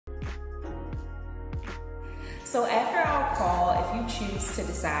So after our call, if you choose to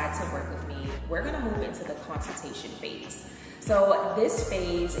decide to work with me, we're gonna move into the consultation phase. So this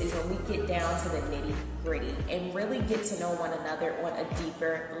phase is when we get down to the nitty-gritty and really get to know one another on a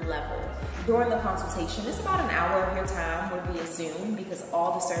deeper level. During the consultation, it's about an hour of your time where we Zoom because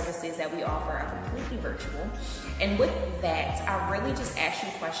all the services that we offer are completely virtual. And with that, I really just ask you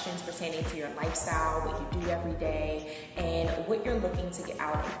questions pertaining to your lifestyle, what you do every day, and what you're looking to get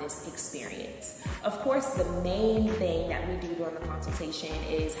out of this experience. Of course, the main thing that we do during the consultation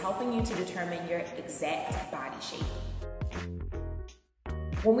is helping you to determine your exact body shape.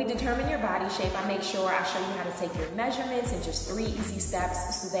 When we determine your body shape, I make sure I show you how to take your measurements in just 3 easy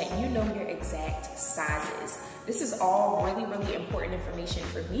steps so that you know your exact sizes. This is all really, really important information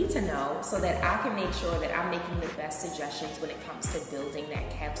for me to know so that I can make sure that I'm making the best suggestions when it comes to building that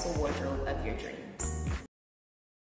capsule wardrobe of your dreams.